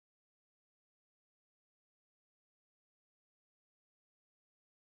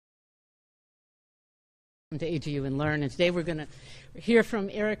To AGU and Learn, and today we're going to hear from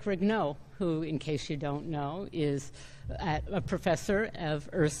Eric Rignot, who, in case you don't know, is a professor of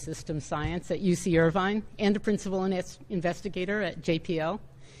Earth System Science at UC Irvine and a principal investigator at JPL.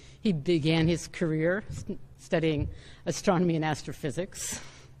 He began his career studying astronomy and astrophysics,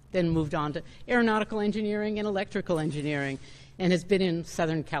 then moved on to aeronautical engineering and electrical engineering, and has been in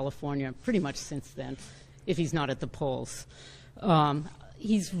Southern California pretty much since then, if he's not at the poles.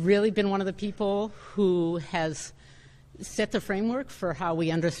 He's really been one of the people who has set the framework for how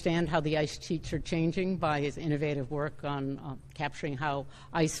we understand how the ice sheets are changing by his innovative work on capturing how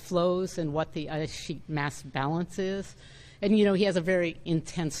ice flows and what the ice sheet mass balance is. And, you know, he has a very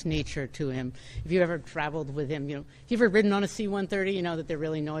intense nature to him. If you've ever traveled with him, you know, if you've ever ridden on a C-130, you know that they're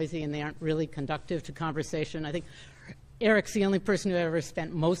really noisy and they aren't really conductive to conversation. I think Eric's the only person who ever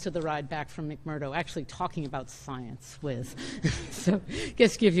spent most of the ride back from McMurdo actually talking about science with. So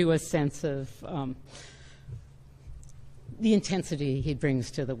just give you a sense of the intensity he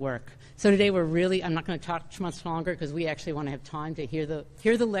brings to the work. So today we're really, I'm not going to talk much longer because we actually want to have time to hear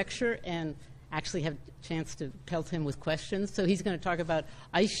the lecture and actually have a chance to pelt him with questions. So he's going to talk about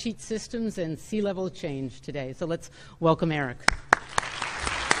ice sheet systems and sea level change today. So let's welcome Eric.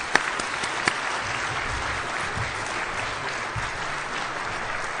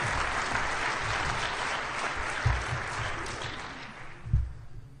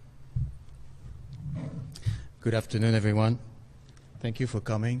 Good afternoon, everyone. Thank you for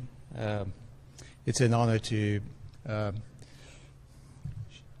coming. It's an honor to,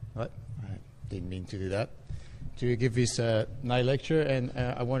 what? I didn't mean to do that, to give this night lecture, and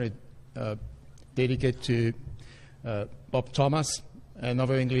I want to dedicate to Bob Thomas,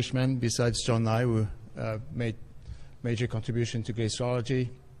 another Englishman besides John Nye, who made major contribution to glaciology.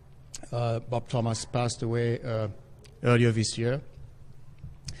 Bob Thomas passed away earlier this year.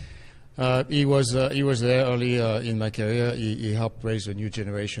 He was there early in my career. He helped raise a new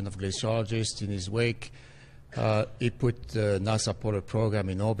generation of glaciologists in his wake. He put the NASA Polar Program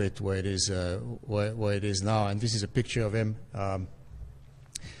in orbit where it is now. And this is a picture of him on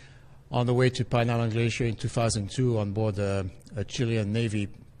the way to Pine Island Glacier in 2002 on board a Chilean Navy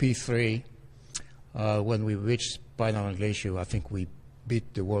P3. When we reached Pine Island Glacier, I think we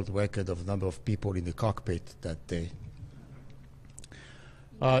beat the world record of number of people in the cockpit that day.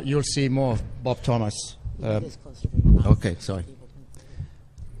 You'll see more of Bob Thomas. Okay, sorry.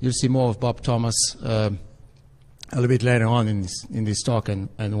 You'll see more of Bob Thomas a little bit later on in this talk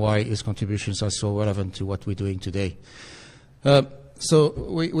and why his contributions are so relevant to what we're doing today. So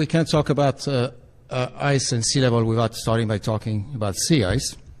we can't talk about ice and sea level without starting by talking about sea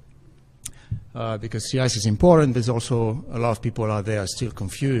ice. Because sea ice is important, there's also a lot of people out there are still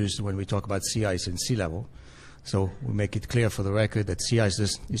confused when we talk about sea ice and sea level. So we make it clear for the record that sea ice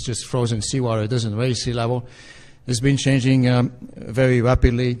is just frozen seawater. It doesn't raise sea level. It's been changing very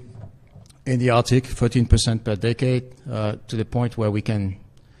rapidly in the Arctic, 13% per decade, to the point where we can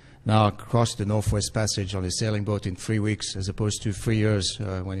now cross the Northwest Passage on a sailing boat in 3 weeks, as opposed to 3 years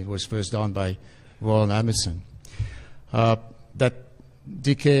when it was first done by Roald Amundsen. That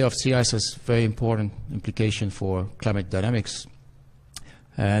decay of sea ice has very important implication for climate dynamics,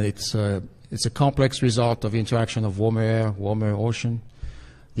 and it's a complex result of interaction of warmer air, warmer ocean,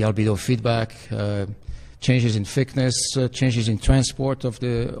 the albedo feedback, changes in thickness, changes in transport of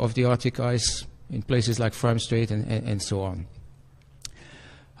the Arctic ice in places like Fram Strait and so on.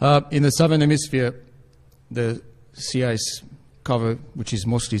 In the southern hemisphere, the sea ice cover, which is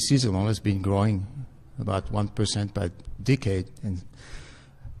mostly seasonal, has been growing about 1% per decade, and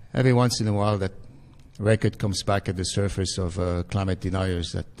every once in a while that record comes back at the surface of climate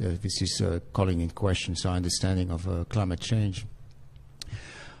deniers that this is calling in question our understanding of climate change.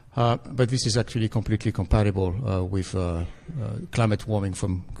 But this is actually completely compatible with climate warming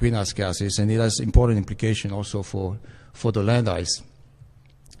from greenhouse gases, and it has important implication also for the land ice.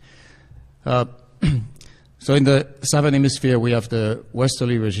 So in the southern hemisphere, we have the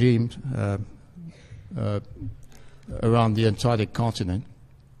westerly regime around the Antarctic continent,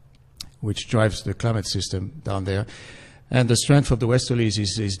 which drives the climate system down there. And the strength of the westerlies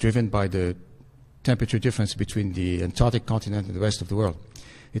is driven by the temperature difference between the Antarctic continent and the rest of the world.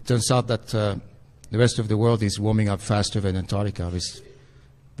 It turns out that the rest of the world is warming up faster than Antarctica.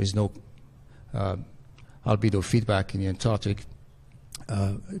 There's no albedo feedback in the Antarctic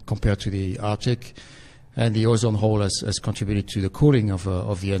compared to the Arctic. And the ozone hole has contributed to the cooling of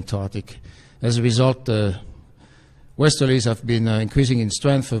the Antarctic. As a result, westerlies have been increasing in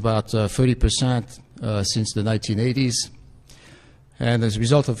strength about 30% since the 1980s. And as a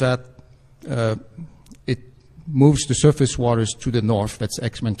result of that, it moves the surface waters to the north, that's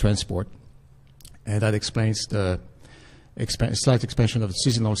X-Men transport, and that explains the slight expansion of the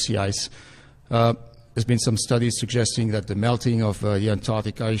seasonal sea ice. There's been some studies suggesting that the melting of the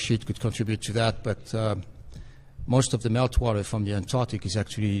Antarctic ice sheet could contribute to that, but most of the meltwater from the Antarctic is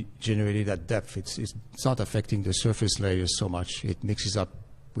actually generated at depth. It's not affecting the surface layers so much. It mixes up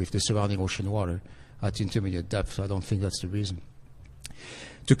with the surrounding ocean water at intermediate depth, so I don't think that's the reason.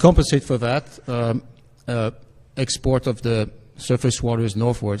 To compensate for that, export of the surface waters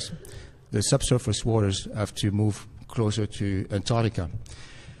northwards, the subsurface waters have to move closer to Antarctica.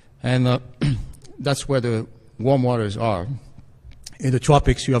 And that's where the warm waters are. In the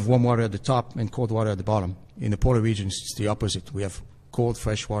tropics, you have warm water at the top and cold water at the bottom. In the polar regions, it's the opposite. We have cold,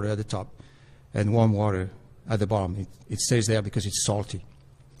 fresh water at the top and warm water at the bottom. It stays there because it's salty.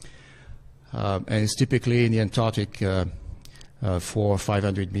 And it's typically in the Antarctic 400 or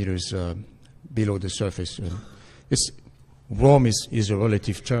 500 meters below the surface. Warm is a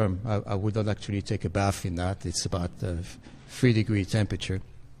relative term. I would not actually take a bath in that. It's about 3-degree temperature.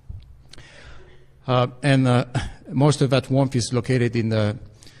 And most of that warmth is located in the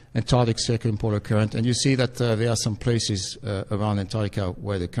Antarctic circumpolar current. And you see that there are some places around Antarctica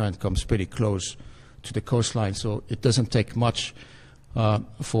where the current comes pretty close to the coastline. So it doesn't take much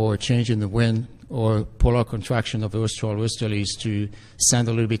for a change in the wind or polar contraction of the austral westerlies to send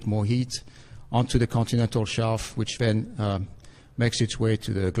a little bit more heat onto the continental shelf, which then makes its way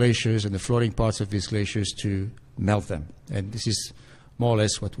to the glaciers and the floating parts of these glaciers to melt them. And this is more or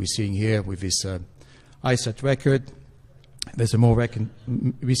less what we're seeing here with this ice at record. There's a more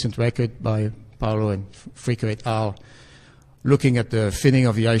recent record by Paolo and Fricker et al. Looking at the thinning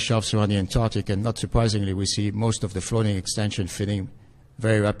of the ice shelves around the Antarctic, and not surprisingly, we see most of the floating extension thinning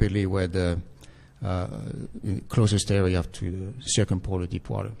very rapidly where the closest area to the circumpolar deep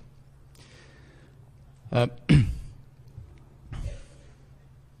water.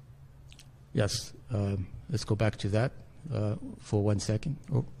 Yes, let's go back to that for 1 second.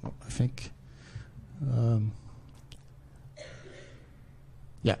 Oh, I think.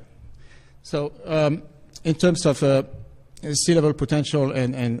 Yeah. So in terms of sea level potential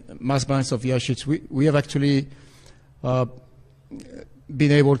and mass balance of the ice sheets, we have actually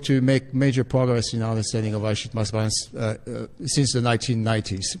been able to make major progress in our understanding of ice sheet mass balance since the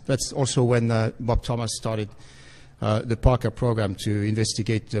 1990s. That's also when Bob Thomas started the Parker program to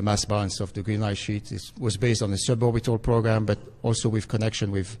investigate the mass balance of the green ice sheet. It was based on a suborbital program, but also with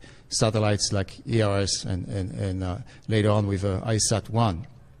connection with satellites like ERS and later on with ISAT-1.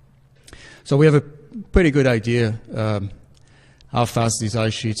 So we have a pretty good idea how fast these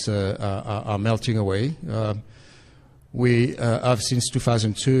ice sheets are melting away. We have since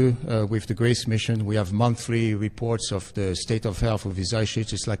 2002, with the GRACE mission, we have monthly reports of the state of health of these ice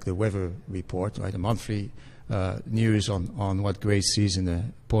sheets. It's like the weather report, right? A monthly news on what GRACE sees in the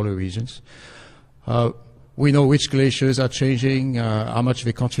polar regions. We know which glaciers are changing, how much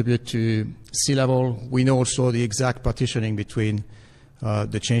they contribute to sea level. We know also the exact partitioning between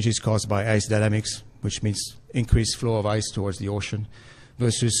the changes caused by ice dynamics, which means increased flow of ice towards the ocean,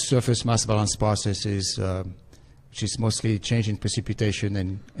 versus surface mass balance processes, which is mostly change in precipitation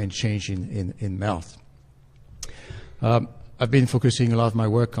and change in melt. I've been focusing a lot of my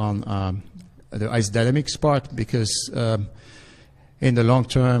work on the ice dynamics part because in the long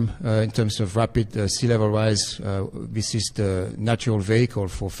term, in terms of rapid sea level rise, this is the natural vehicle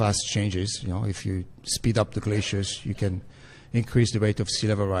for fast changes. You know, if you speed up the glaciers, you can increase the rate of sea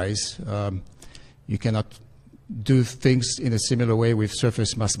level rise. You cannot do things in a similar way with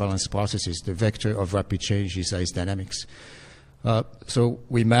surface mass balance processes. The vector of rapid change is ice dynamics. So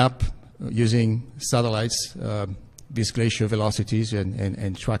we map using satellites these glacier velocities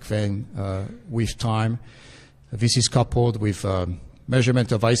and track them with time. This is coupled with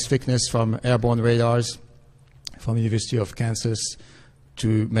measurement of ice thickness from airborne radars from the University of Kansas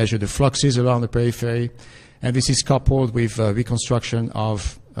to measure the fluxes around the periphery. And this is coupled with reconstruction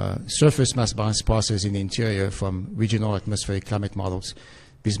of surface mass balance process in the interior from regional atmospheric climate models.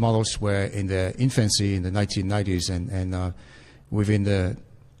 These models were in their infancy in the 1990s, and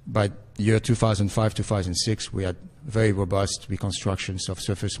by the year 2005, 2006, we had very robust reconstructions of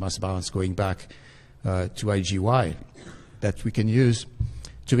surface mass balance going back to IGY that we can use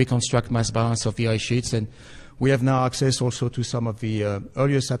to reconstruct mass balance of the ice sheets. And we have now access also to some of the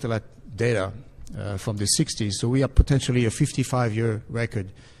earlier satellite data from the 60s. So we have potentially a 55-year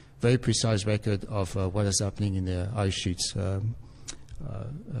record, very precise record of what is happening in the ice sheets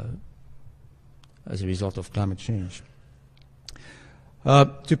as a result of climate change.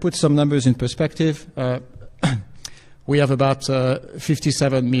 To put some numbers in perspective, we have about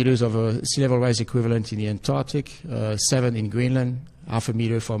 57 meters of sea level rise equivalent in the Antarctic, 7 in Greenland, half a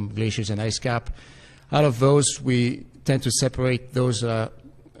meter from glaciers and ice cap. Out of those, we tend to separate those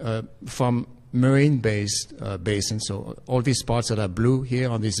from marine-based basins. So all these parts that are blue here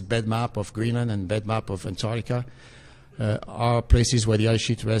on this bed map of Greenland and bed map of Antarctica are places where the ice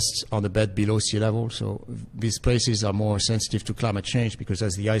sheet rests on the bed below sea level. So these places are more sensitive to climate change because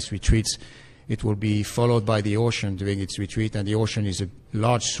as the ice retreats, it will be followed by the ocean during its retreat, and the ocean is a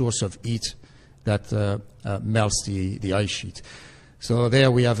large source of heat that melts the ice sheet. So there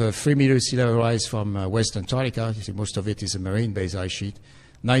we have a 3 meters sea level rise from West Antarctica. You see most of it is a marine-based ice sheet.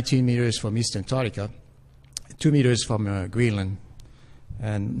 19 meters from East Antarctica, 2 meters from Greenland,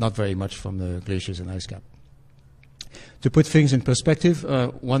 and not very much from the glaciers and ice cap. To put things in perspective,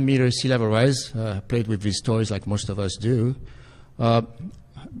 1 meter sea level rise, played with these toys like most of us do.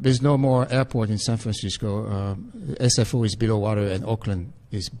 There's no more airport in San Francisco. SFO is below water and Oakland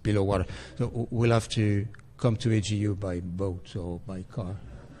is below water. So we'll have to come to AGU by boat or by car.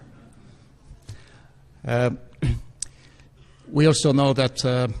 We also know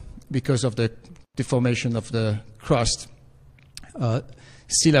that because of the deformation of the crust,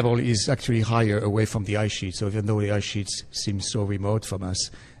 sea level is actually higher away from the ice sheet. So even though the ice sheets seem so remote from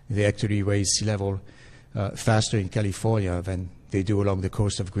us, they actually raise sea level faster in California than they do along the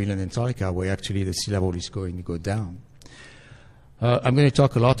coast of Greenland and Antarctica, where actually the sea level is going to go down. I'm going to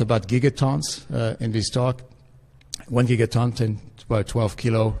talk a lot about gigatons in this talk. 1 gigaton, about 12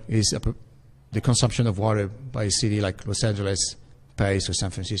 kilo, is the consumption of water by a city like Los Angeles, Paris, or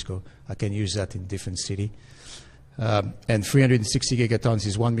San Francisco. I can use that in different cities. And 360 gigatons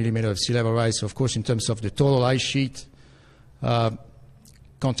is 1 millimeter of sea level rise. So of course, in terms of the total ice sheet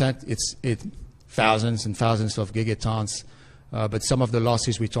content, it's thousands and thousands of gigatons. But some of the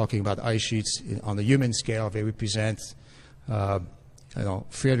losses we're talking about ice sheets on the human scale, they represent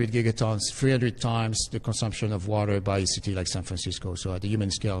 300 gigatons, 300 times the consumption of water by a city like San Francisco. So at the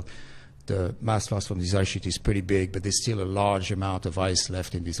human scale, the mass loss from this ice sheet is pretty big, but there's still a large amount of ice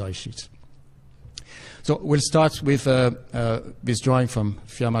left in these ice sheets. So we'll start with this drawing from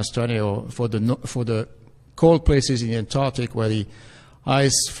Fiamma Straneo for the cold places in the Antarctic where the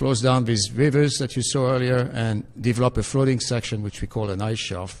ice flows down these rivers that you saw earlier and develop a floating section which we call an ice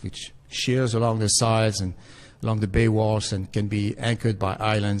shelf, which shears along the sides and along the bay walls and can be anchored by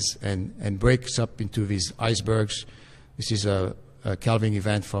islands and breaks up into these icebergs. This is a calving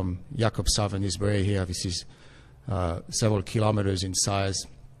event from Jakobshavn Isbrae here. This is several kilometers in size.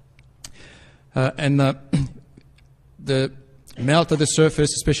 The melt of the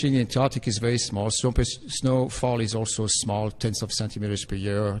surface, especially in the Antarctic, is very small. Snowfall is also small, tens of centimeters per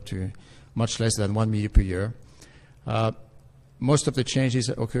year to much less than 1 meter per year. Most of the changes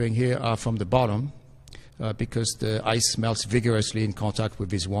occurring here are from the bottom because the ice melts vigorously in contact with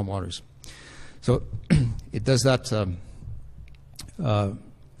these warm waters. So it does that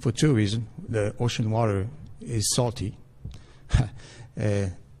for two reasons. The ocean water is salty.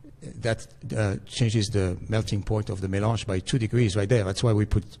 That changes the melting point of the mélange by 2 degrees right there. That's why we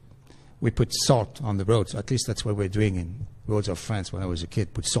put salt on the roads. At least that's what we're doing in roads of France when I was a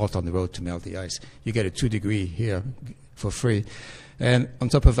kid. Put salt on the road to melt the ice. You get a 2 degree here for free. And on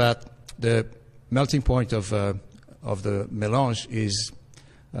top of that, the melting point of the mélange is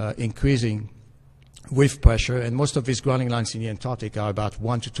increasing with pressure. And most of these grounding lines in the Antarctic are about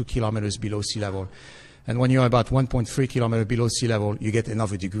 1 to 2 kilometers below sea level. And when you're about 1.3 kilometers below sea level, you get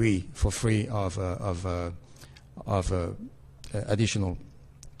another degree for free of additional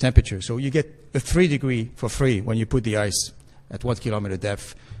temperature. So you get a 3 degree for free when you put the ice at 1 kilometer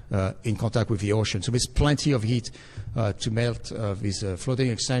depth in contact with the ocean. So there's plenty of heat to melt these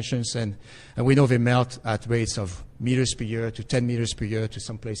floating extensions. And we know they melt at rates of meters per year to 10 meters per year to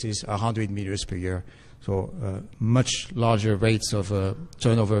some places 100 meters per year. So much larger rates of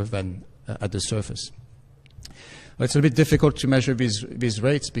turnover than at the surface. It's a bit difficult to measure these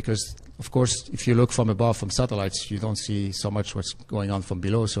rates because, of course, if you look from above from satellites, you don't see so much what's going on from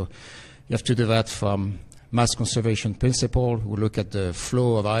below. So you have to do that from mass conservation principle. We look at the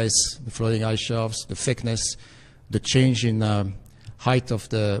flow of ice, the floating ice shelves, the thickness, the change in height of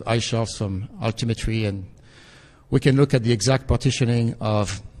the ice shelves from altimetry, and we can look at the exact partitioning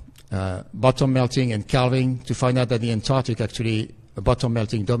of bottom melting and calving to find out that the Antarctic actually bottom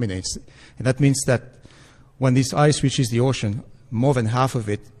melting dominates. And that means that when this ice reaches the ocean, more than half of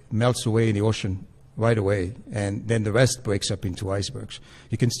it melts away in the ocean right away, and then the rest breaks up into icebergs.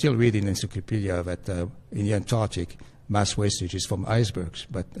 You can still read in encyclopedia that in the Antarctic, mass wastage is from icebergs,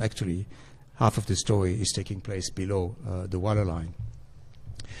 but actually half of the story is taking place below the waterline.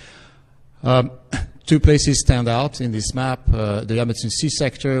 Two places stand out in this map, the Amundsen Sea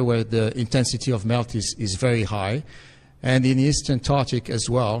sector, where the intensity of melt is very high, And in East Antarctic as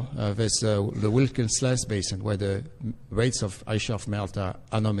well, there's the Wilkins-Less Basin, where the rates of ice shelf melt are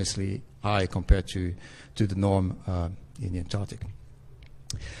enormously high compared to the norm in the Antarctic.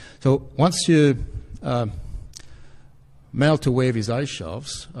 So once you melt away these ice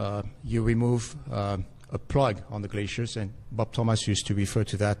shelves, you remove a plug on the glaciers, and Bob Thomas used to refer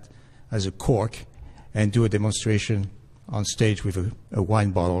to that as a cork, and do a demonstration on stage with a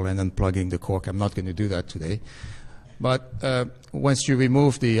wine bottle and unplugging the cork. I'm not going to do that today. But once you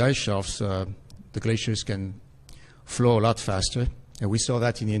remove the ice shelves, the glaciers can flow a lot faster. And we saw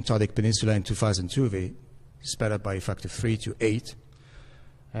that in the Antarctic Peninsula in 2002. They sped up by a factor 3 to 8.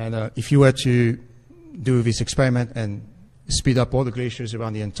 And if you were to do this experiment and speed up all the glaciers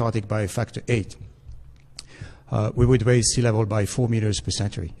around the Antarctic by a factor 8, we would raise sea level by 4 meters per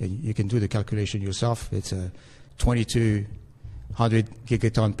century. You can do the calculation yourself. It's 2,200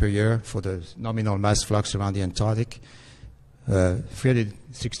 gigaton per year for the nominal mass flux around the Antarctic.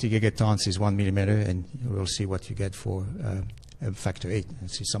 360 gigatons is 1 millimeter, and we'll see what you get for a factor 8. I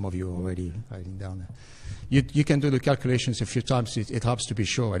see some of you already writing down there. You can do the calculations a few times. It helps to be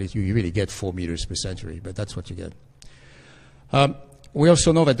sure that you really get 4 meters per century, but that's what you get. We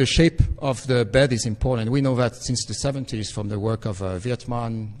also know that the shape of the bed is important. We know that since the 70s from the work of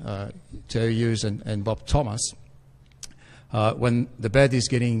Wirtman, Terry Hughes, and Bob Thomas. When the bed is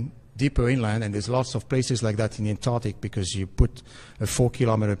getting deeper inland, and there's lots of places like that in the Antarctic because you put a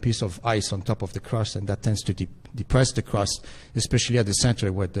 4-kilometer piece of ice on top of the crust, and that tends to depress the crust, especially at the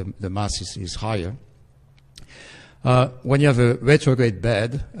center where the mass is higher. When you have a retrograde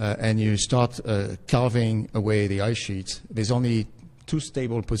bed and you start carving away the ice sheet, there's only two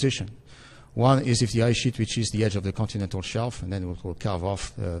stable positions. One is if the ice sheet reaches the edge of the continental shelf, and then it will carve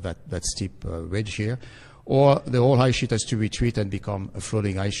off that steep ridge here, or the whole ice sheet has to retreat and become a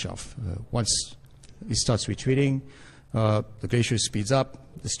floating ice shelf. Once it starts retreating, the glacier speeds up,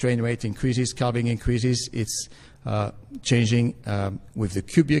 the strain rate increases, calving increases, it's changing with the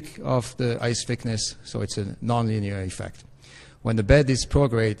cubic of the ice thickness, so it's a nonlinear effect. When the bed is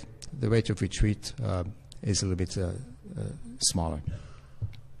prograde, the rate of retreat is a little bit smaller.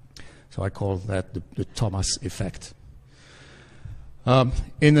 So I call that the Thomas effect.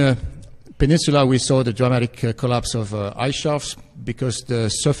 In the peninsula, we saw the dramatic collapse of ice shelves because the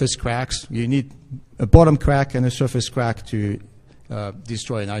surface cracks. You need a bottom crack and a surface crack to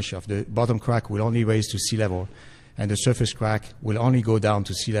destroy an ice shelf. The bottom crack will only raise to sea level, and the surface crack will only go down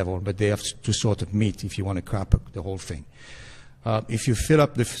to sea level, but they have to sort of meet if you want to crack the whole thing. If you fill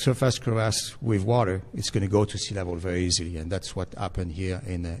up the surface crevasse with water, it's going to go to sea level very easily, and that's what happened here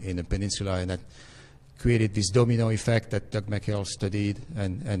in the peninsula, and that created this domino effect that Doug McHale studied,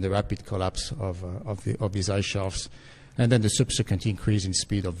 and the rapid collapse of these ice shelves, and then the subsequent increase in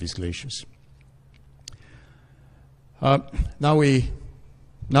speed of these glaciers. Now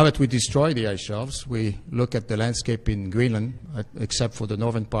that we destroy the ice shelves, we look at the landscape in Greenland, except for the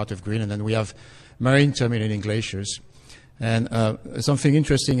northern part of Greenland, and we have marine terminating glaciers. And something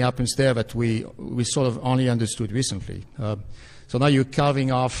interesting happens there that we sort of only understood recently. So now you're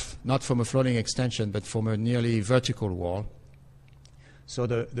carving off, not from a floating extension, but from a nearly vertical wall. So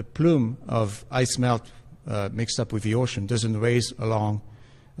the plume of ice melt mixed up with the ocean doesn't raise along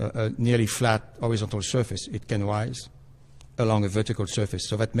a nearly flat horizontal surface. It can rise along a vertical surface.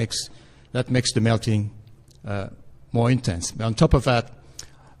 So that makes the melting more intense. But on top of that,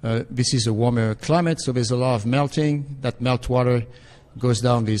 this is a warmer climate, so there's a lot of melting. That meltwater goes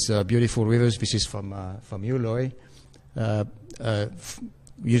down these beautiful rivers. This is from you, Laurie,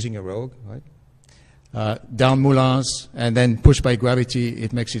 using a rogue, right? Down moulins, and then pushed by gravity,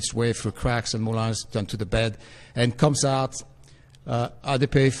 it makes its way through cracks and moulins down to the bed, and comes out at the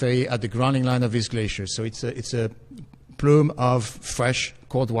periphery, at the grounding line of these glaciers. So it's a plume of fresh,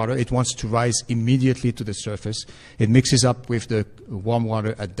 cold water. It wants to rise immediately to the surface. It mixes up with the warm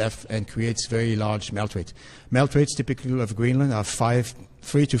water at depth and creates very large melt rates. Melt rates typically of Greenland are 3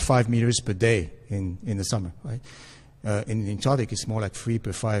 to 5 meters per day in the summer. Right? In the Antarctic, it's more like 3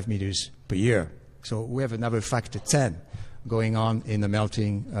 per 5 meters per year. So we have another factor 10 going on in the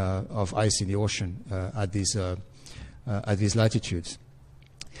melting of ice in the ocean at these latitudes.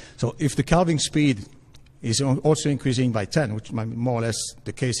 So if the calving speed is also increasing by 10, which is more or less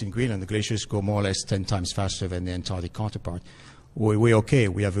the case in Greenland. The glaciers go more or less 10 times faster than the Antarctic counterpart. We're okay.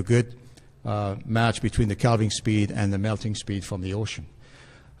 We have a good match between the calving speed and the melting speed from the ocean.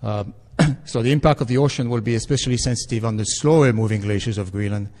 So the impact of the ocean will be especially sensitive on the slower moving glaciers of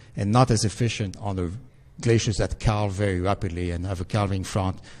Greenland and not as efficient on the glaciers that calve very rapidly and have a calving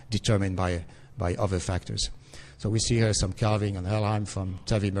front determined by other factors. So we see here some calving on Helheim from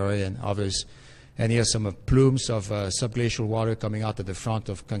Tavi Murray and others. And here are some plumes of subglacial water coming out at the front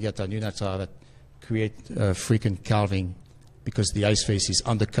of Candiata Lunata that create frequent calving because the ice face is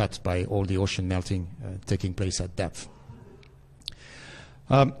undercut by all the ocean melting taking place at depth.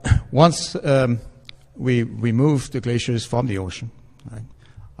 Once we remove the glaciers from the ocean, right,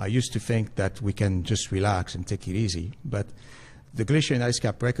 I used to think that we can just relax and take it easy, but the glacier and ice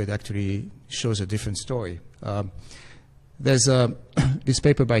cap record actually shows a different story. There's this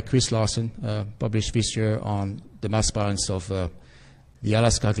paper by Chris Larson, published this year on the mass balance of the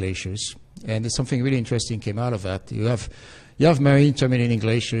Alaska glaciers, and there's something really interesting came out of that. You have marine terminating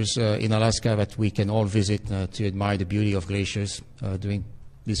glaciers in Alaska that we can all visit to admire the beauty of glaciers during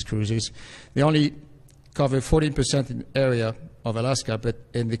these cruises. They only cover 14% in area of Alaska,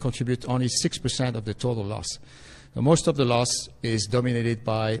 and they contribute only 6% of the total loss. Now, most of the loss is dominated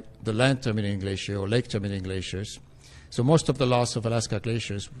by the land terminating glacier or lake terminating glaciers. So most of the loss of Alaska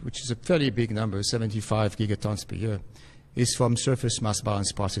glaciers, which is a fairly big number, 75 gigatons per year, is from surface mass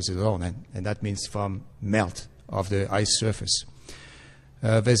balance processes alone, and that means from melt of the ice surface.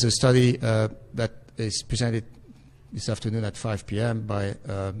 There's a study that is presented this afternoon at 5 p.m. by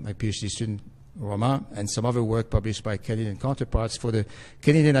my PhD student, Romain, and some other work published by Canadian counterparts. For the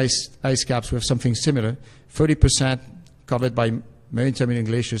Canadian ice caps, we have something similar, 30% covered by marine terminating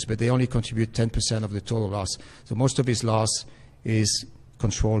glaciers, but they only contribute 10% of the total loss. So most of this loss is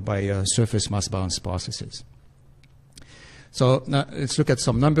controlled by surface mass balance processes. So now let's look at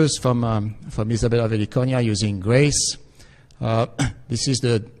some numbers from Isabella Veliconia using GRACE. This is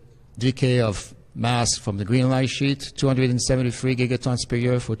the decay of mass from the Greenland ice sheet, 273 gigatons per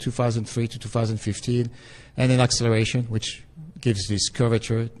year for 2003 to 2015, and an acceleration, which gives this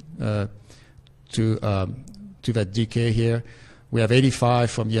curvature to that decay here. We have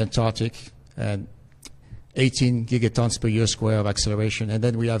 85 from the Antarctic and 18 gigatons per year square of acceleration. And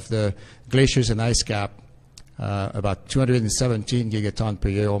then we have the glaciers and ice cap, about 217 gigatons per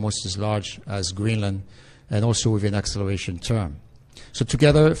year, almost as large as Greenland, and also with an acceleration term. So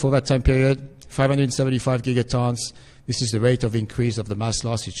together, for that time period, 575 gigatons. This is the rate of increase of the mass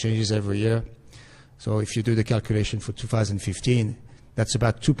loss. It changes every year. So if you do the calculation for 2015, that's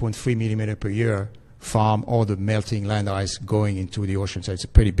about 2.3 millimeter per year from all the melting land ice going into the ocean. So it's a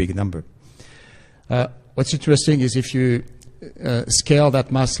pretty big number. What's interesting is if you scale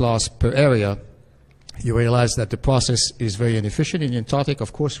that mass loss per area, you realize that the process is very inefficient. In the Antarctic,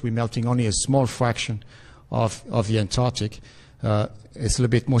 of course, we're melting only a small fraction of the Antarctic. It's a little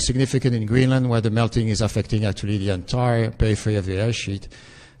bit more significant in Greenland, where the melting is affecting actually the entire periphery of the ice sheet,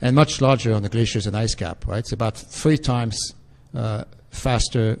 and much larger on the glaciers and ice cap, right? It's about 3 times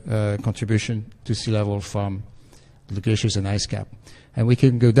faster contribution to sea level from the glaciers and ice cap. And we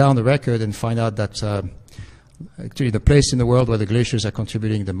can go down the record and find out that actually the place in the world where the glaciers are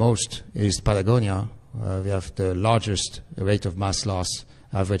contributing the most is Patagonia. We have the largest rate of mass loss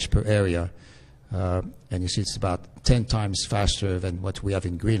average per area. And you see it's about 10 times faster than what we have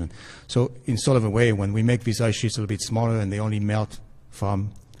in Greenland. So in sort of a way, when we make these ice sheets a little bit smaller and they only melt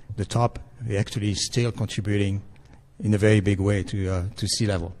from the top, they're actually still contributing in a very big way to sea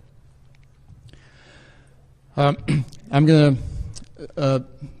level. I'm going to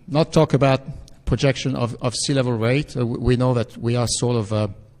not talk about projection of sea level rate. We know that we are sort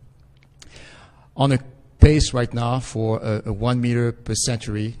of on a pace right now for a 1 meter per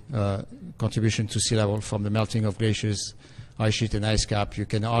century contribution to sea level from the melting of glaciers, ice sheet, and ice cap. You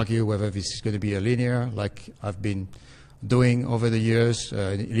can argue whether this is going to be a linear, like I've been doing over the years,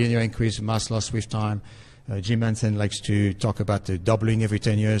 linear increase in mass loss with time. Jim Hansen likes to talk about the doubling every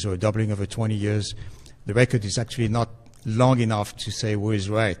 10 years or doubling over 20 years. The record is actually not long enough to say who is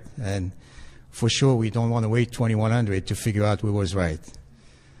right. And for sure, we don't want to wait 2100 to figure out who was right.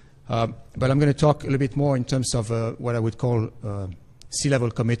 But I'm going to talk a little bit more in terms of what I would call sea level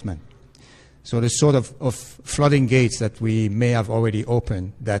commitment. So the sort of flooding gates that we may have already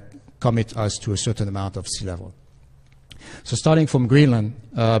opened that commit us to a certain amount of sea level. So starting from Greenland,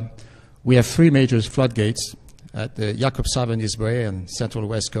 we have 3 major floodgates at the Jakobshavn-Isbrae and central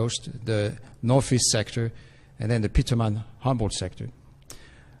west coast, the northeast sector, and then the Petermann-Humboldt sector.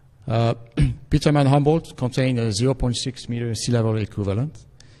 Petermann-Humboldt contain a 0.6 meter sea level equivalent,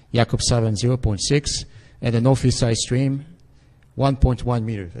 Jakobshavn 0.6, and the northeast side stream 1.1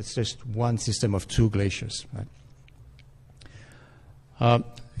 meter. That's just one system of 2 glaciers. Right?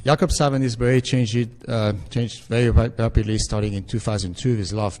 Jakobshavn-Isbrae changed very rapidly starting in 2002.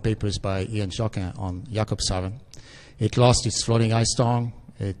 There's a lot of papers by Ian Jocquin on Jakobshavn. It lost its floating ice tongue.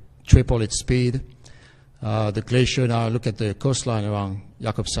 It tripled its speed. The glacier, now look at the coastline around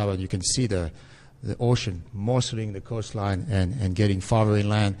Jakobshavn. You can see the ocean morsseling the coastline and getting farther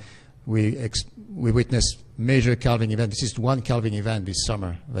inland. we witnessed major calving event. This is one calving event this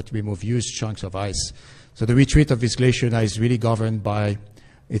summer that removed huge chunks of ice. So the retreat of this glacier now is really governed by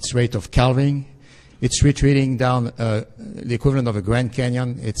its rate of calving. It's retreating down the equivalent of a Grand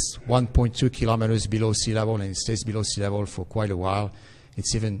Canyon. It's 1.2 kilometers below sea level, and it stays below sea level for quite a while.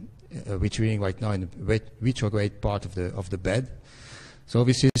 It's even retreating right now in the retrograde part of the bed. So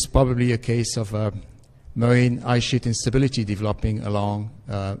this is probably a case of marine ice sheet instability developing along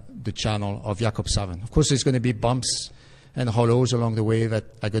the channel of Jakobshavn. Of course, there's going to be bumps and hollows along the way that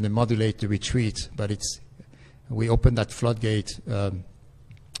are going to modulate the retreat, but we opened that floodgate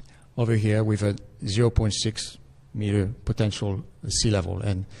over here with a 0.6 meter potential sea level.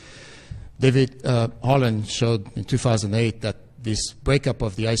 And David Holland showed in 2008 that this breakup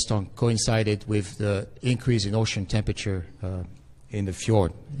of the ice tongue coincided with the increase in ocean temperature in the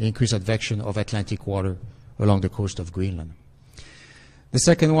fjord, increased advection of Atlantic water along the coast of Greenland. The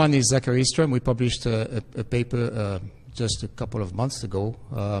second one is Zachary Strom. We published a paper just a couple of months ago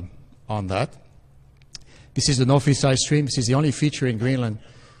on that. This is the Northeast Ice Stream. This is the only feature in Greenland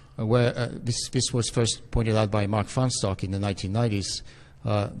where this was first pointed out by Mark Fanstock in the 1990s.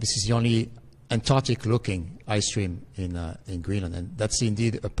 This is the only Antarctic-looking ice stream in Greenland, and that's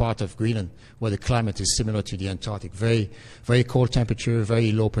indeed a part of Greenland where the climate is similar to the Antarctic. Very, very cold temperature,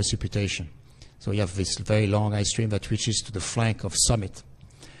 very low precipitation. So you have this very long ice stream that reaches to the flank of summit.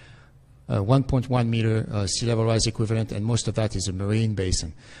 1.1 meter sea level rise equivalent, and most of that is a marine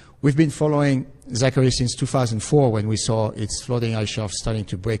basin. We've been following Zachary since 2004 when we saw its floating ice shelf starting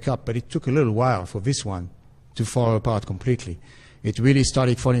to break up, but it took a little while for this one to fall apart completely. It really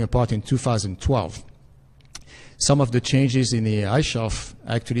started falling apart in 2012. Some of the changes in the ice shelf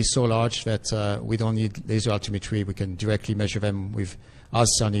are actually so large that we don't need laser altimetry. We can directly measure them with our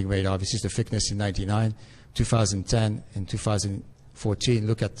sounding radar. This is the thickness in 1999, 2010, and 2014.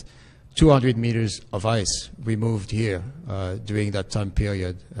 Look at 200 meters of ice removed here during that time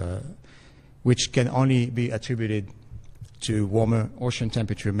period, which can only be attributed to warmer ocean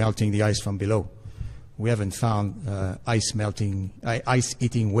temperature melting the ice from below. We haven't found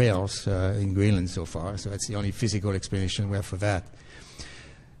ice-eating whales in Greenland so far, so that's the only physical explanation we have for that.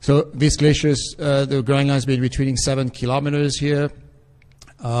 So these glaciers, the Grand Line has been retreating 7 kilometers here.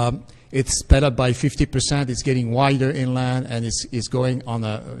 It's sped up by 50%. It's getting wider inland, and it's going on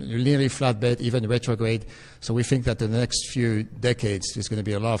a nearly flat bed, even retrograde. So we think that the next few decades there's going to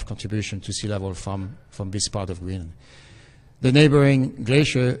be a lot of contribution to sea level from this part of Greenland. The neighboring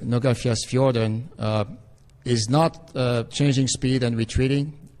glacier, Norgalfjellsfjorden, is not changing speed and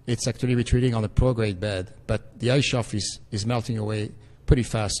retreating. It's actually retreating on a prograde bed, but the ice shelf is melting away pretty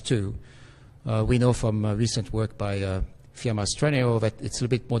fast too. We know from recent work by Firma Straneo that it's a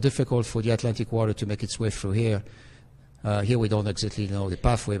little bit more difficult for the Atlantic water to make its way through here. Here we don't exactly know the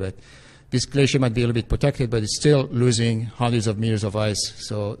pathway, but this glacier might be a little bit protected, but it's still losing hundreds of meters of ice.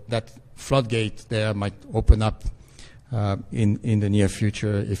 So that floodgate there might open up in the near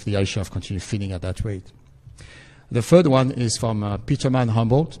future if the ice shelf continues filling at that rate. The third one is from Petermann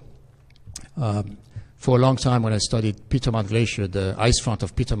Humboldt. For a long time when I studied Petermann Glacier, the ice front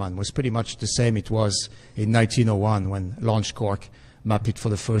of Petermann was pretty much the same it was in 1901 when Lance Cork mapped it for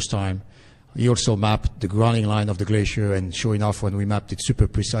the first time. He also mapped the grounding line of the glacier, and sure enough, when we mapped it super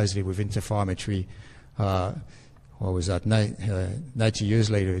precisely with interferometry, what was that, 90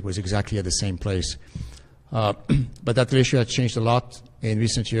 years later, it was exactly at the same place. But that glacier had changed a lot in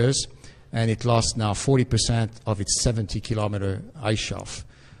recent years, and it lost now 40% of its 70-kilometer ice shelf.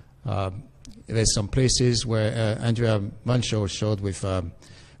 There's some places where Andrea Mancho showed with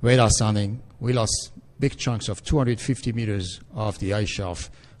radar sounding, we lost big chunks of 250 meters of the ice shelf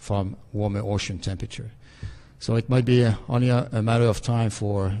from warmer ocean temperature. So it might be only a matter of time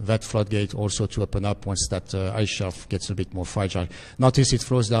for that floodgate also to open up once that ice shelf gets a bit more fragile. Notice it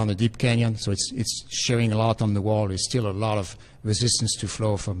flows down a deep canyon, so it's sharing a lot on the wall. There's still a lot of resistance to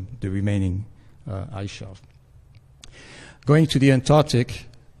flow from the remaining ice shelf. Going to the Antarctic,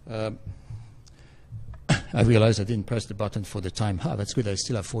 I realized I didn't press the button for the time. That's good. I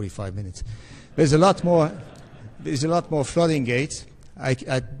still have 45 minutes. There's a lot more flooding gates. I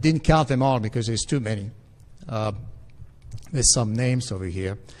didn't count them all because there's too many. There's some names over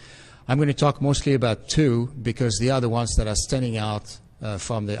here. I'm going to talk mostly about two because the other ones that are standing out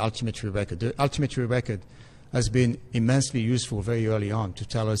from the altimetry record. The altimetry record has been immensely useful very early on to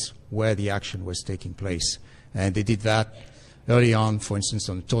tell us where the action was taking place. And they did that early on, for instance,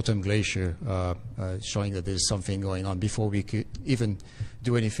 on the Totem Glacier, showing that there's something going on before we could even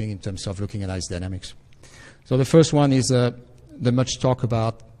do anything in terms of looking at ice dynamics. So the first one is the much talk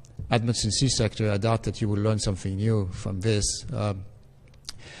about Edmondson Sea sector. I doubt that you will learn something new from this.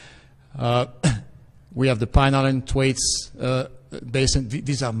 We have the Pine Island Thwaites Basin.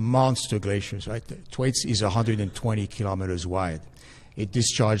 These are monster glaciers, right? Thwaites is 120 kilometers wide. It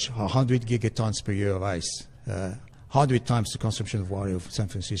discharged 100 gigatons per year of ice, 100 times the consumption of water of San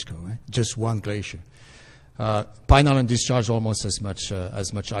Francisco, right? Just one glacier. Pine Island discharged almost as much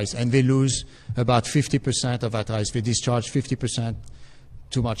ice, and they lose about 50% of that ice. They discharge 50%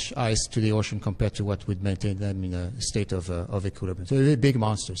 too much ice to the ocean compared to what would maintain them in a state of equilibrium. So they're big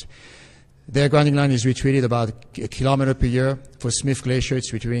monsters. Their grounding line is retreated about a kilometer per year. For Smith Glacier,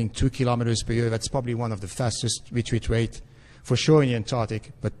 it's retreating 2 kilometers per year. That's probably one of the fastest retreat rate, for sure in the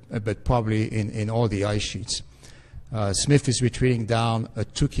Antarctic, but probably in all the ice sheets. Smith is retreating down a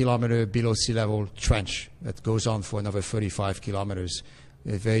 2 kilometer below sea level trench that goes on for another 35 kilometers.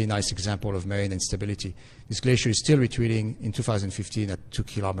 A very nice example of marine instability. This glacier is still retreating in 2015 at 2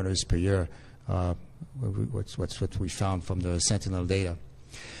 kilometers per year. What's what we found from the Sentinel data.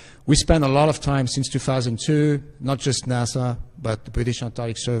 We spent a lot of time since 2002, not just NASA, but the British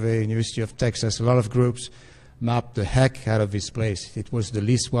Antarctic Survey, University of Texas, a lot of groups mapped the heck out of this place. It was the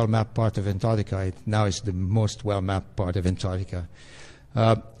least well-mapped part of Antarctica. Now it's the most well-mapped part of Antarctica.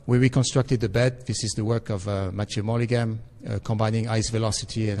 We reconstructed the bed. This is the work of Mathieu Molligam, combining ice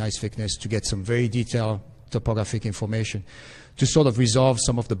velocity and ice thickness to get some very detailed topographic information, to sort of resolve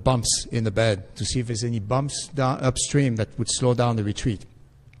some of the bumps in the bed, to see if there's any bumps down upstream that would slow down the retreat.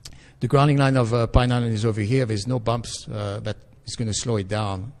 The grounding line of Pine Island is over here. There's no bumps that is going to slow it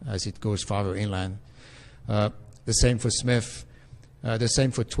down as it goes farther inland. The same for Smith. The same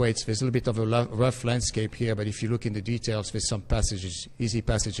for Thwaites. There's a little bit of a rough landscape here, but if you look in the details, there's some passages, easy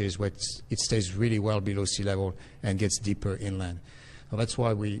passages, where it stays really well below sea level and gets deeper inland. Well, that's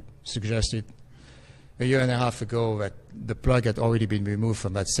why we suggested a year and a half ago that the plug had already been removed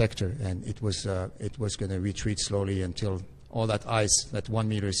from that sector, and it was going to retreat slowly until all that ice, that 1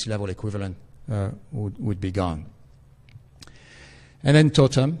 meter sea level equivalent, would be gone. And then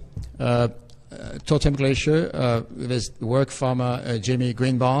Totem. Totem Glacier, there's work from Jamie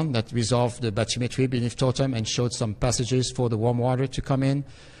Greenbaum that resolved the bathymetry beneath Totem and showed some passages for the warm water to come in.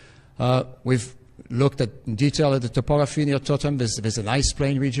 We've looked in detail at the topography near Totem. There's an ice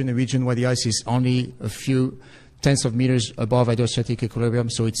plain region, a region where the ice is only a few tens of meters above hydrostatic equilibrium,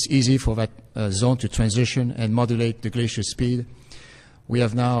 so it's easy for that zone to transition and modulate the glacier speed. We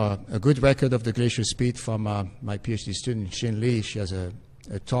have now a good record of the glacier speed from my PhD student, Xin Li. She has a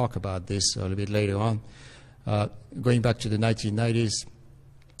talk about this a little bit later on, going back to the 1990s,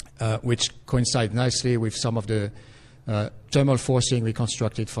 which coincide nicely with some of the thermal forcing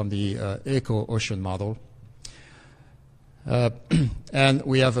reconstructed from the eco-ocean model. And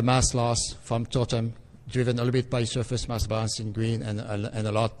we have a mass loss from Totem, driven a little bit by surface mass balance in green and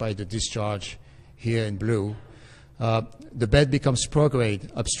a lot by the discharge here in blue. The bed becomes prograde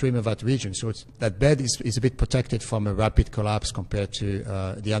upstream of that region, so that bed is a bit protected from a rapid collapse compared to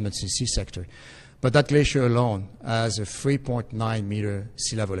the Amundsen Sea sector. But that glacier alone has a 3.9 meter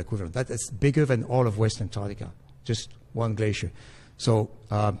sea level equivalent. That is bigger than all of West Antarctica, just one glacier. So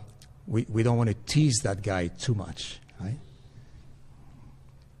we don't want to tease that guy too much, right?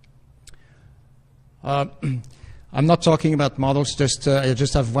 I'm not talking about models, I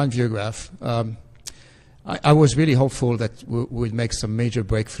just have one view graph. I was really hopeful that we would make some major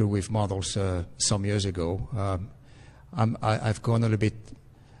breakthrough with models some years ago. I've gone a little bit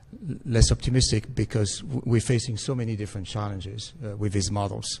less optimistic because we're facing so many different challenges with these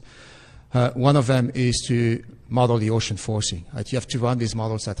models. One of them is to model the ocean forcing. You have to run these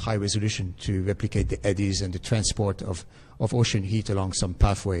models at high resolution to replicate the eddies and the transport of ocean heat along some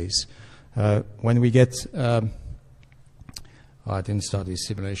pathways. When we get, I didn't start this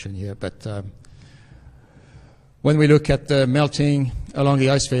simulation here, but when we look at the melting along the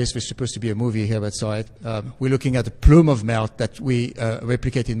ice face, there's supposed to be a movie here that saw it. We're looking at a plume of melt that we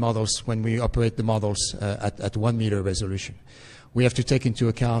replicate in models when we operate the models at 1 meter resolution. We have to take into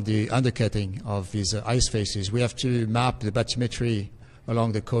account the undercutting of these ice faces. We have to map the bathymetry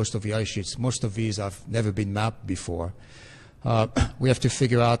along the coast of the ice sheets. Most of these have never been mapped before. We have to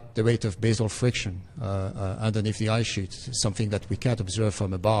figure out the rate of basal friction underneath the ice sheet, something that we can't observe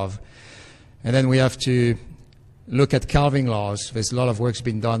from above. And then we have to look at calving laws. There's a lot of work's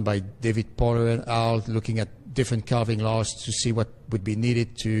been done by David Porter and al. Looking at different calving laws to see what would be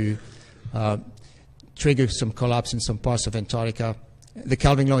needed to trigger some collapse in some parts of Antarctica. The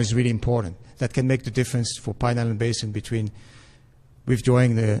calving law is really important. That can make the difference for Pine Island Basin between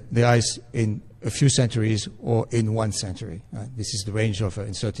withdrawing the ice in a few centuries or in 1 century. This is the range of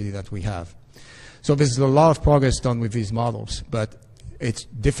uncertainty that we have. So there's a lot of progress done with these models, but it's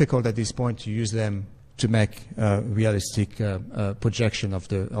difficult at this point to use them to make a realistic projection of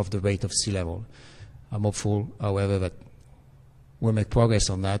the rate of sea level. I'm hopeful, however, that we'll make progress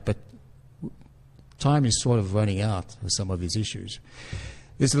on that, but time is sort of running out for some of these issues.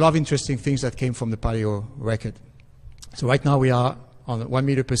 There's a lot of interesting things that came from the paleo record. So right now we are on 1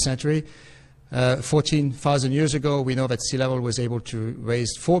 meter per century. 14,000 years ago, we know that sea level was able to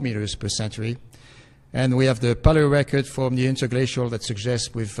raise 4 meters per century. And we have the paleo record from the interglacial that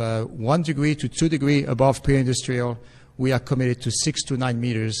suggests with 1 degree to 2 degrees above pre-industrial, we are committed to 6 to 9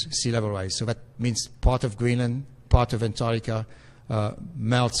 meters sea level rise. So that means part of Greenland, part of Antarctica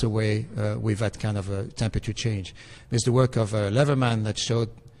melts away with that kind of temperature change. There's the work of Leverman that showed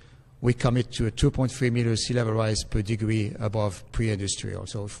we commit to a 2.3 meters sea level rise per degree above pre-industrial.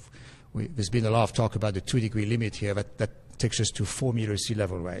 So there's been a lot of talk about the 2 degree limit here. That takes us to 4 meters sea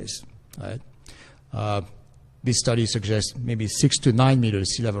level rise. Right? This study suggests maybe 6 to 9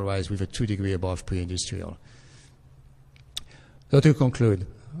 meters sea level rise with a 2 degree above pre-industrial. So to conclude,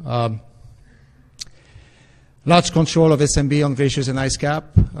 large control of SMB on glaciers and ice cap.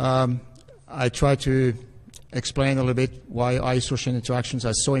 I try to explain a little bit why ice-ocean interactions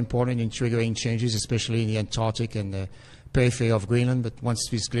are so important in triggering changes, especially in the Antarctic and the periphery of Greenland. But once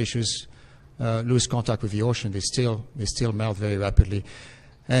these glaciers lose contact with the ocean, they still melt very rapidly.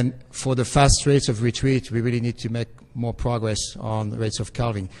 And for the fast rates of retreat, we really need to make more progress on the rates of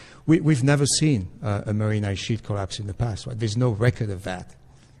calving. We've never seen a marine ice sheet collapse in the past. Right? There's no record of that.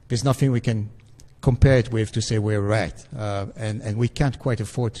 There's nothing we can compare it with to say we're right. And we can't quite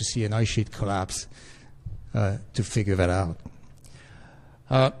afford to see an ice sheet collapse to figure that out.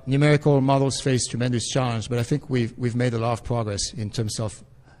 Numerical models face tremendous challenge, but I think we've made a lot of progress in terms of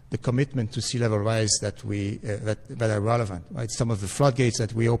the commitment to sea level rise that are relevant. Right? Some of the floodgates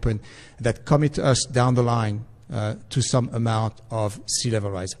that we open that commit us down the line to some amount of sea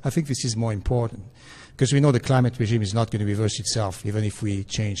level rise. I think this is more important because we know the climate regime is not going to reverse itself even if we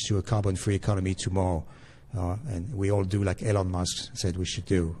change to a carbon-free economy tomorrow. And we all do like Elon Musk said we should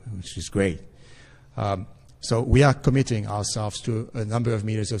do, which is great. So we are committing ourselves to a number of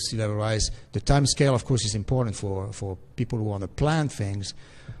meters of sea level rise. The time scale, of course, is important for people who want to plan things,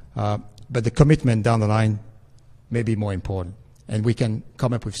 but the commitment down the line may be more important. And we can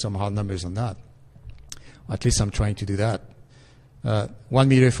come up with some hard numbers on that. At least I'm trying to do that. 1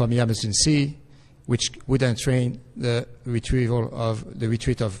 meter from the Amazon Sea, which would then train the retreat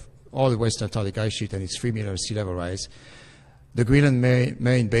of all the West Antarctic ice sheet and its 3 meters sea level rise. The Greenland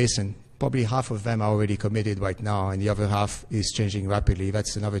Marine Basin, probably half of them are already committed right now, and the other half is changing rapidly.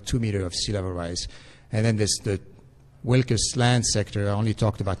 That's another 2 meters of sea level rise. And then there's the Wilkes land sector. I only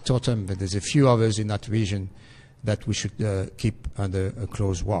talked about Totem, but there's a few others in that region that we should keep under a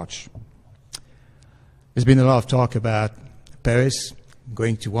close watch. There's been a lot of talk about Paris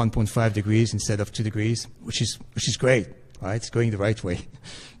going to 1.5 degrees instead of 2 degrees, which is great, right? It's going the right way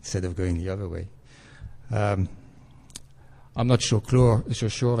instead of going the other way. I'm not so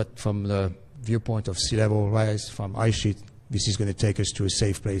sure that from the viewpoint of sea level rise from ice sheet, this is going to take us to a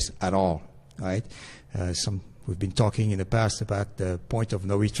safe place at all, right? We've been talking in the past about the point of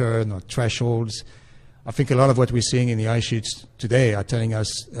no return or thresholds. I think a lot of what we're seeing in the ice sheets today are telling us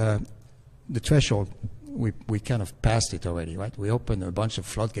the threshold, we kind of passed it already, right? We opened a bunch of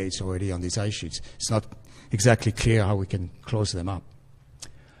floodgates already on these ice sheets. It's not exactly clear how we can close them up.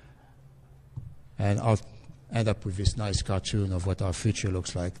 And I'll end up with this nice cartoon of what our future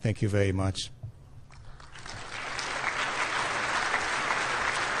looks like. Thank you very much.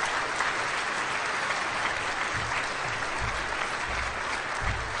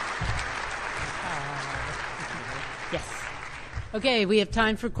 Yes. Okay, we have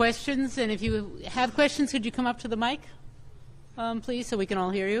time for questions, and if you have questions, could you come up to the mic, please, so we can all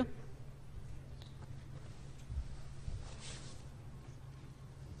hear you?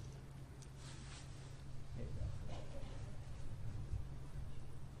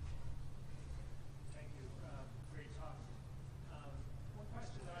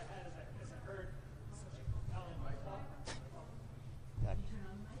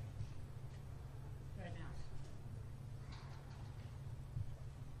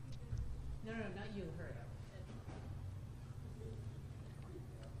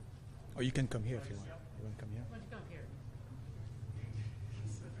 Or you can come here if you want. You want to come here? Why don't you come here?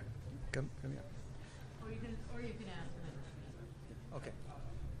 Come here. Or you can ask. Okay.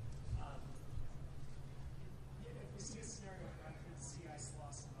 If we see a scenario where the sea ice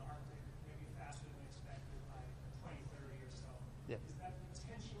loss in the Arctic maybe faster than expected by 2030 or so, Yeah.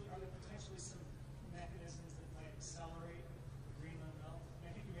 are there potentially some mechanisms that might accelerate the Greenland melt? And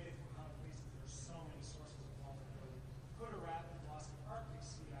I think you made it from common reasons. There's so many sources of vulnerability. Could a rapid loss of Arctic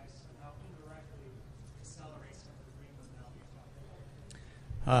sea ice somehow indirectly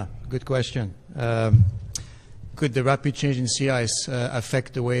Good question. Could the rapid change in sea ice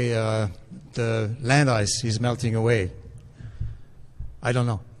affect the way the land ice is melting away? I don't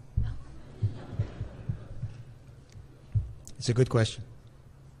know. It's a good question.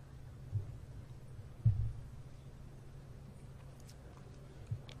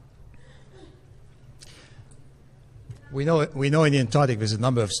 We know in the Antarctic there's a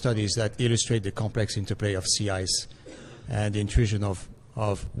number of studies that illustrate the complex interplay of sea ice and the intrusion of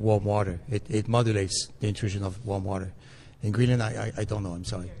warm water. It modulates the intrusion of warm water. In Greenland, I don't know, I'm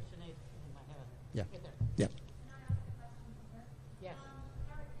sorry. Yeah. Yeah. Yes.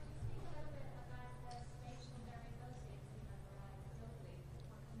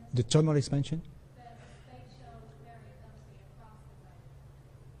 The thermal expansion?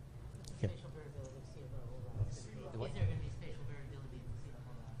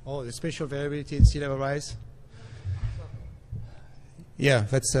 Oh, the spatial variability in sea level rise? Yeah,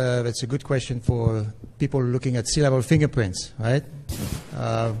 that's a good question for people looking at sea level fingerprints, right?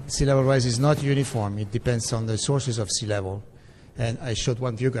 Sea level rise is not uniform. It depends on the sources of sea level. And I showed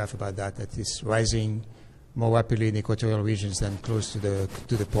one view graph about that is rising more rapidly in equatorial regions than close to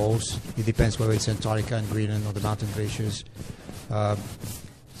the poles. It depends whether it's Antarctica and Greenland or the mountain glaciers.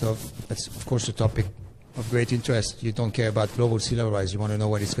 So that's, of course, a topic of great interest. You don't care about global sea level rise. You want to know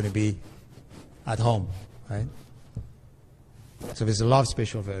what it's going to be at home, right? So there's a lot of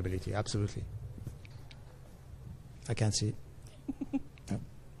spatial variability, absolutely. I can't see it. No.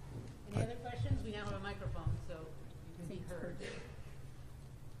 Any other questions? We now have a microphone, so you can be heard.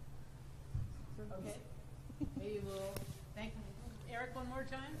 Okay. Maybe we'll thank Eric one more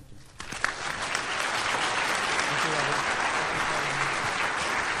time.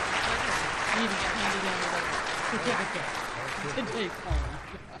 You even got handed in a certificate to take home.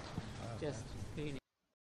 Just